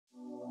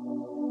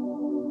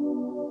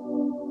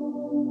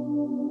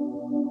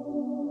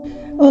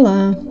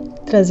Olá!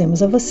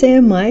 Trazemos a você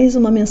mais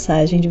uma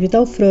mensagem de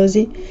Vital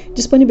Frosi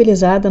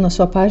disponibilizada na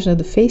sua página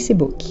do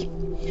Facebook.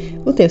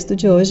 O texto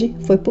de hoje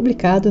foi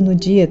publicado no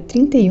dia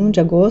 31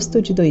 de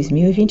agosto de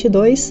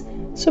 2022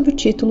 sob o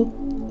título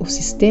O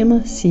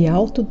sistema se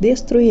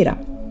autodestruirá.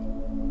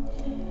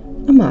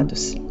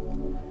 Amados,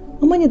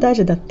 a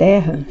humanidade da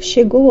Terra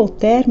chegou ao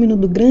término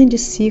do grande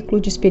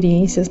ciclo de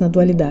experiências na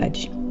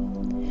dualidade.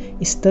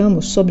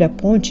 Estamos sobre a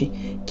ponte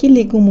que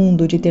liga o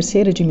mundo de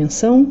terceira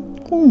dimensão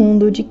com o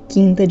mundo de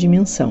quinta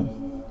dimensão.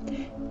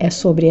 É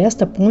sobre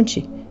esta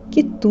ponte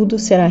que tudo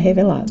será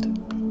revelado.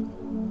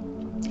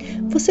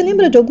 Você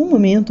lembra de algum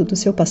momento do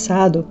seu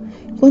passado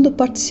quando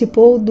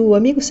participou do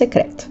amigo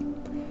secreto?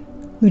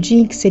 No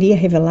dia em que seria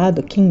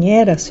revelado quem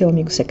era seu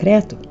amigo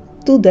secreto,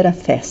 tudo era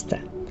festa.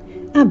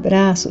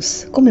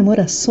 Abraços,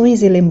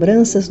 comemorações e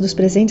lembranças dos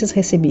presentes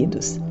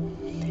recebidos.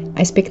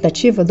 A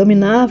expectativa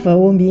dominava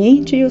o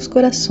ambiente e os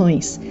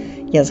corações,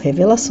 e as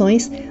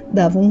revelações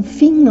davam um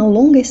fim na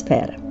longa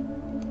espera.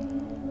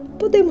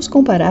 Podemos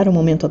comparar o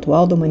momento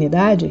atual da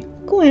humanidade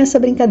com essa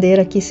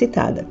brincadeira aqui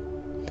citada.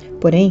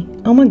 Porém,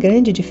 há uma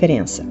grande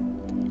diferença.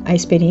 A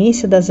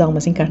experiência das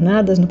almas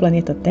encarnadas no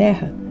planeta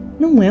Terra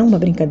não é uma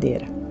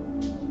brincadeira.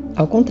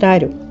 Ao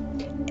contrário,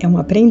 é um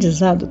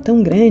aprendizado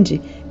tão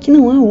grande que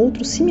não há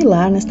outro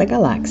similar nesta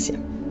galáxia.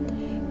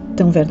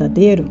 Tão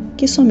verdadeiro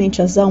que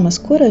somente as almas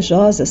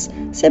corajosas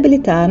se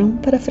habilitaram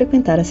para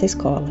frequentar essa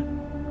escola.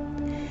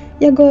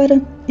 E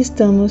agora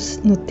estamos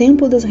no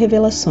tempo das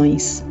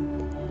revelações.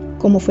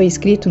 Como foi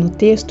escrito no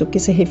texto que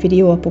se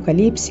referia ao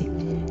Apocalipse,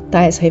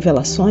 tais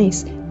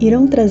revelações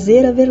irão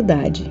trazer a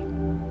verdade.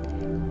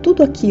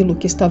 Tudo aquilo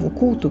que estava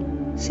oculto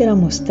será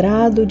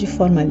mostrado de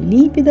forma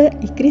límpida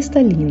e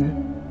cristalina.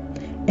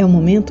 É o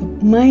momento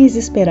mais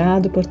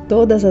esperado por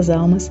todas as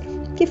almas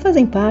que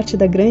fazem parte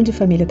da grande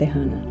família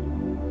terrana.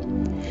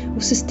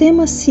 O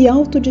sistema se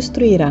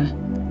autodestruirá.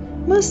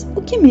 Mas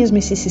o que é mesmo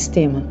esse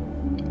sistema?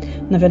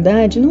 Na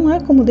verdade, não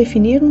há como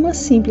definir numa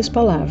simples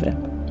palavra.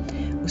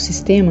 O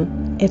sistema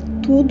é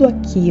tudo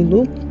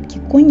aquilo que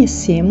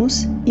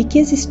conhecemos e que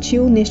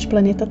existiu neste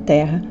planeta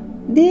Terra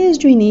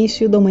desde o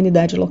início da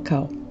humanidade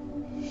local.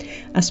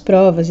 As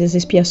provas e as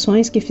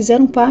expiações que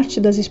fizeram parte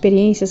das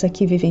experiências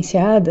aqui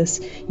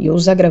vivenciadas e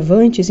os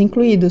agravantes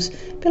incluídos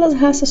pelas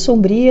raças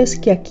sombrias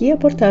que aqui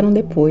aportaram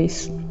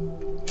depois.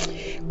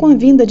 Com a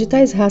vinda de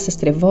tais raças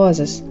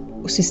trevosas,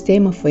 o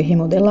sistema foi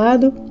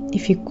remodelado e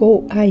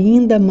ficou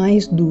ainda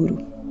mais duro.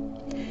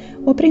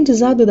 O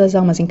aprendizado das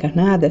almas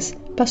encarnadas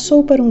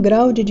passou para um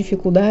grau de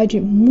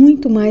dificuldade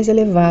muito mais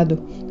elevado,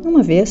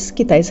 uma vez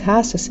que tais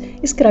raças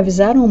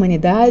escravizaram a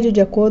humanidade de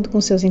acordo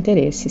com seus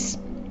interesses.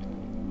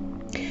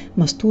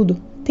 Mas tudo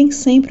tem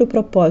sempre o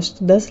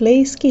propósito das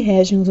leis que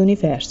regem os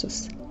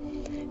universos.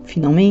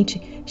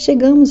 Finalmente,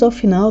 chegamos ao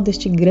final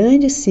deste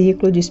grande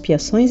ciclo de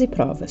expiações e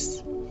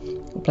provas.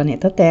 O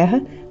planeta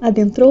Terra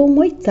adentrou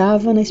uma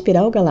oitava na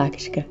espiral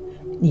galáctica,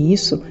 e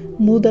isso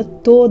muda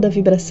toda a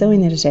vibração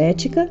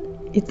energética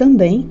e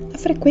também a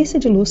frequência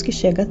de luz que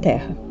chega à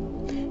Terra.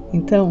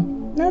 Então,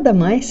 nada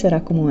mais será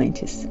como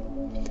antes.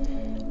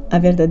 A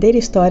verdadeira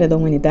história da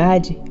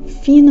humanidade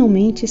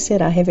finalmente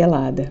será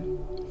revelada.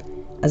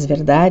 As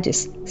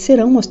verdades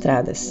serão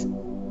mostradas.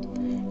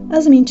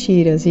 As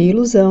mentiras e a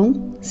ilusão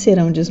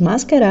serão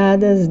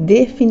desmascaradas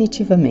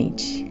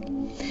definitivamente.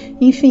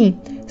 Enfim,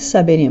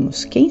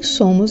 saberemos quem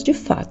somos de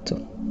fato.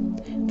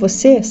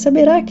 Você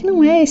saberá que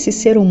não é esse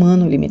ser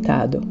humano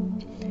limitado.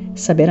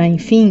 Saberá,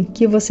 enfim,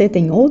 que você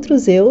tem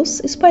outros eus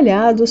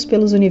espalhados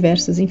pelos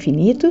universos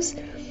infinitos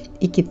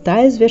e que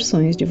tais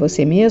versões de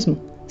você mesmo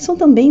são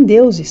também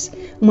deuses,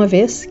 uma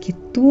vez que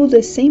tudo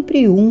é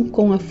sempre um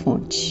com a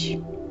fonte.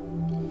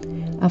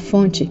 A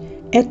fonte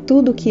é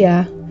tudo o que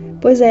há,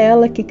 pois é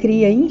ela que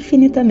cria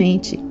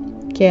infinitamente,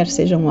 quer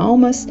sejam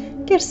almas,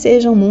 quer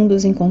sejam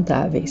mundos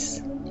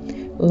incontáveis.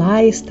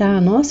 Lá está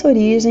a nossa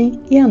origem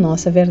e a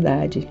nossa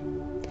verdade.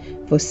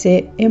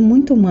 Você é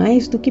muito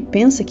mais do que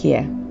pensa que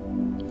é.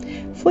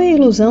 Foi a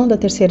ilusão da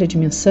terceira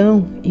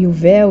dimensão e o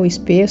véu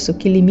espesso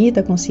que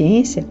limita a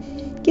consciência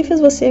que fez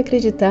você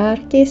acreditar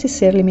que é esse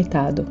ser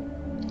limitado.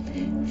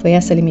 Foi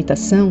essa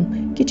limitação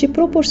que te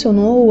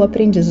proporcionou o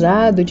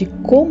aprendizado de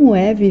como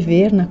é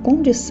viver na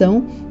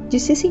condição de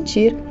se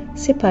sentir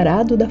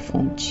separado da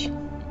fonte.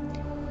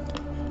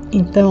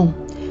 Então,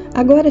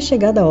 agora é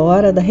chegada a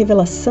hora da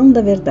revelação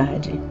da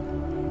verdade.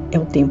 É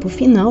o tempo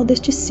final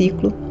deste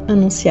ciclo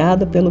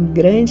anunciado pelo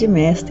grande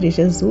Mestre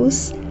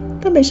Jesus,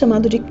 também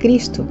chamado de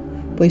Cristo,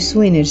 pois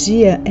sua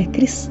energia é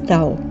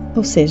cristal,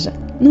 ou seja,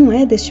 não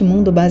é deste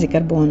mundo base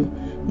carbono,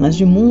 mas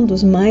de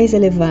mundos mais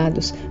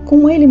elevados,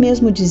 como ele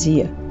mesmo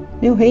dizia,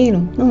 meu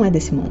reino não é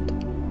desse mundo.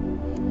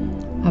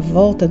 A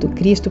volta do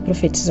Cristo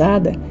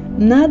profetizada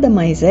nada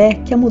mais é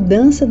que a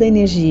mudança da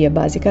energia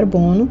base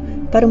carbono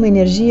para uma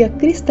energia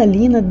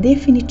cristalina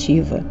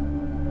definitiva.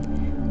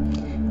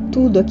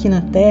 Tudo aqui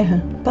na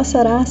Terra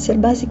passará a ser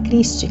base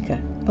crística,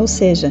 ou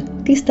seja,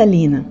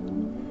 cristalina.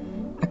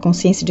 A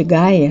consciência de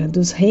Gaia,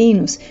 dos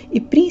reinos e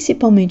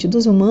principalmente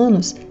dos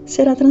humanos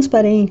será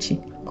transparente,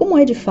 como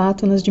é de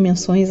fato nas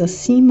dimensões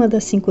acima da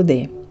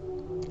 5D.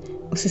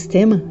 O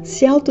sistema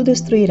se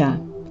autodestruirá.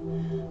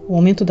 O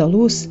aumento da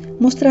luz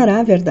mostrará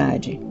a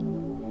verdade.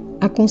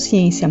 A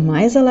consciência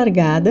mais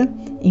alargada,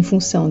 em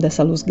função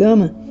dessa luz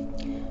gama,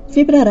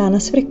 vibrará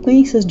nas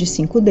frequências de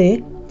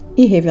 5D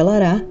e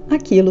revelará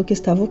aquilo que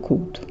estava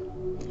oculto.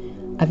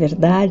 A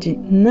verdade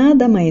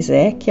nada mais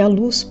é que a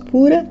luz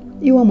pura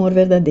e o amor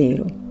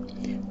verdadeiro.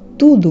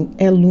 Tudo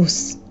é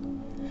luz.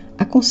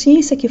 A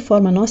consciência que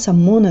forma a nossa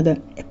mônada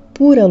é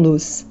pura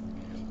luz.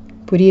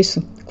 Por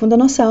isso, quando a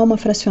nossa alma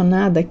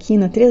fracionada aqui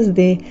na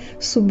 3D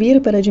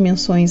subir para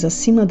dimensões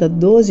acima da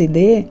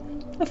 12D,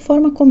 a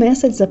forma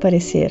começa a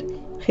desaparecer,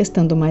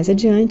 restando mais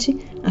adiante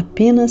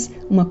apenas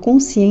uma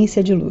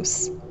consciência de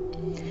luz.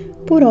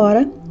 Por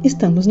ora,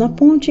 estamos na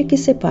ponte que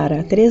separa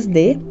a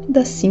 3D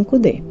da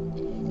 5D.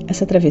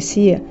 Essa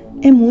travessia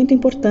é muito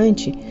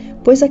importante,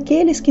 pois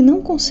aqueles que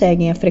não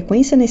conseguem a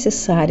frequência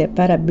necessária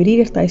para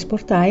abrir tais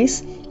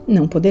portais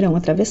não poderão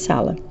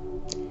atravessá-la.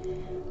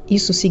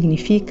 Isso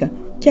significa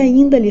que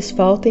ainda lhes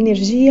falta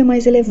energia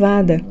mais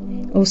elevada,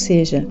 ou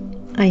seja,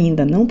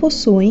 ainda não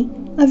possuem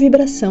a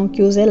vibração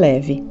que os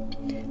eleve.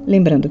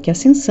 Lembrando que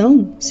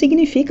ascensão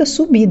significa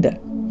subida.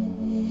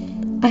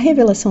 A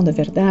revelação da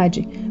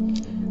verdade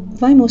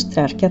vai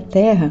mostrar que a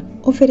Terra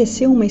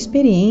ofereceu uma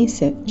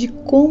experiência de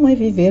como é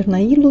viver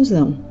na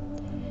ilusão.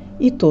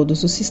 E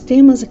todos os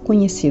sistemas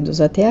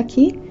conhecidos até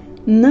aqui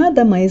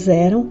nada mais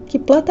eram que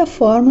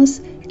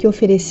plataformas que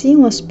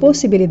ofereciam as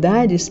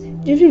possibilidades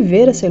de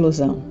viver essa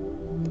ilusão.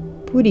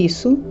 Por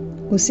isso,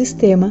 o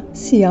sistema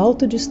se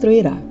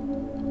autodestruirá.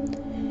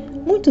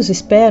 Muitos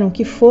esperam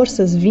que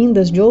forças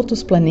vindas de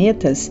outros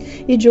planetas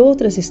e de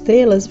outras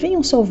estrelas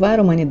venham salvar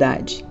a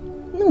humanidade.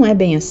 Não é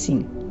bem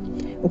assim.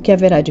 O que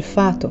haverá de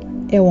fato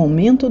é o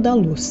aumento da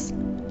luz.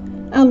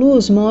 A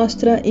luz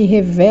mostra e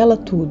revela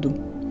tudo.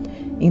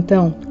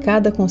 Então,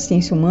 cada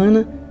consciência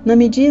humana, na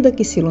medida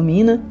que se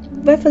ilumina,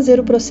 vai fazer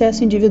o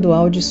processo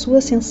individual de sua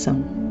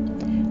ascensão.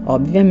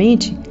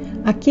 Obviamente,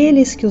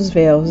 aqueles que os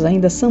véus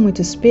ainda são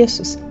muito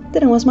espessos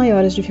terão as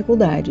maiores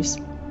dificuldades,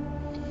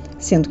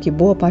 sendo que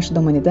boa parte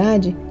da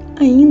humanidade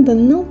ainda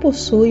não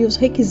possui os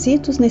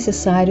requisitos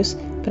necessários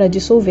para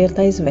dissolver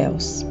tais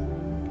véus.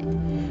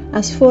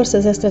 As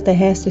forças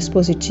extraterrestres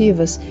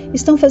positivas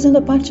estão fazendo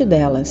a parte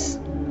delas.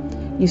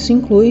 Isso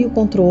inclui o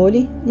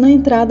controle na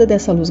entrada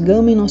dessa luz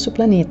gama em nosso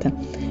planeta,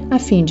 a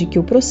fim de que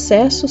o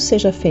processo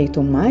seja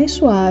feito o mais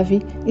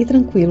suave e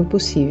tranquilo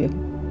possível.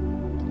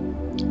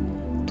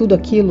 Tudo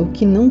aquilo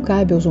que não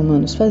cabe aos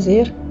humanos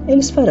fazer,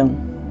 eles farão.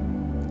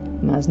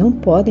 Mas não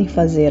podem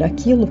fazer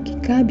aquilo que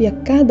cabe a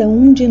cada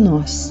um de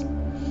nós.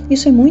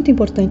 Isso é muito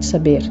importante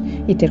saber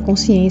e ter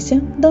consciência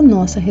da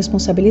nossa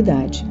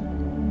responsabilidade.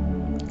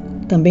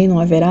 Também não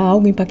haverá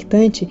algo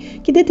impactante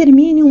que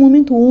determine um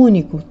momento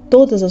único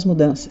todas as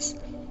mudanças.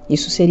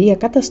 Isso seria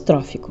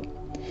catastrófico.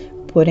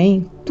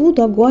 Porém,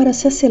 tudo agora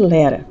se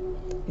acelera.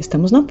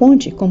 Estamos na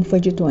ponte, como foi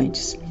dito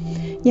antes.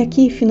 E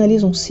aqui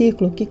finaliza um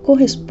ciclo que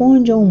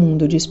corresponde a um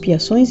mundo de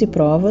expiações e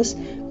provas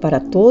para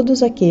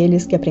todos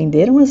aqueles que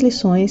aprenderam as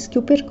lições que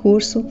o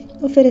percurso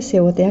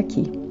ofereceu até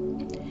aqui.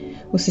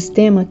 O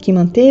sistema que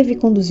manteve e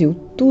conduziu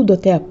tudo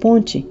até a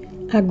ponte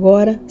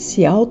agora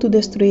se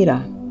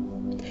autodestruirá.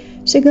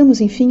 Chegamos,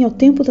 enfim, ao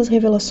tempo das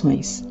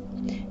revelações.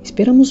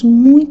 Esperamos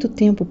muito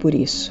tempo por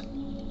isso.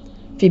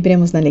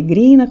 Vibremos na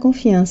alegria e na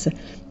confiança,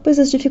 pois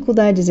as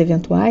dificuldades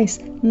eventuais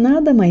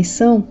nada mais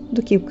são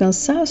do que o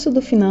cansaço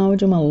do final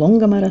de uma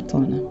longa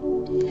maratona.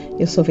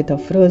 Eu sou Vital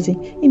Frosi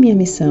e minha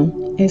missão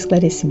é o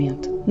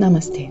esclarecimento.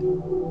 Namastê.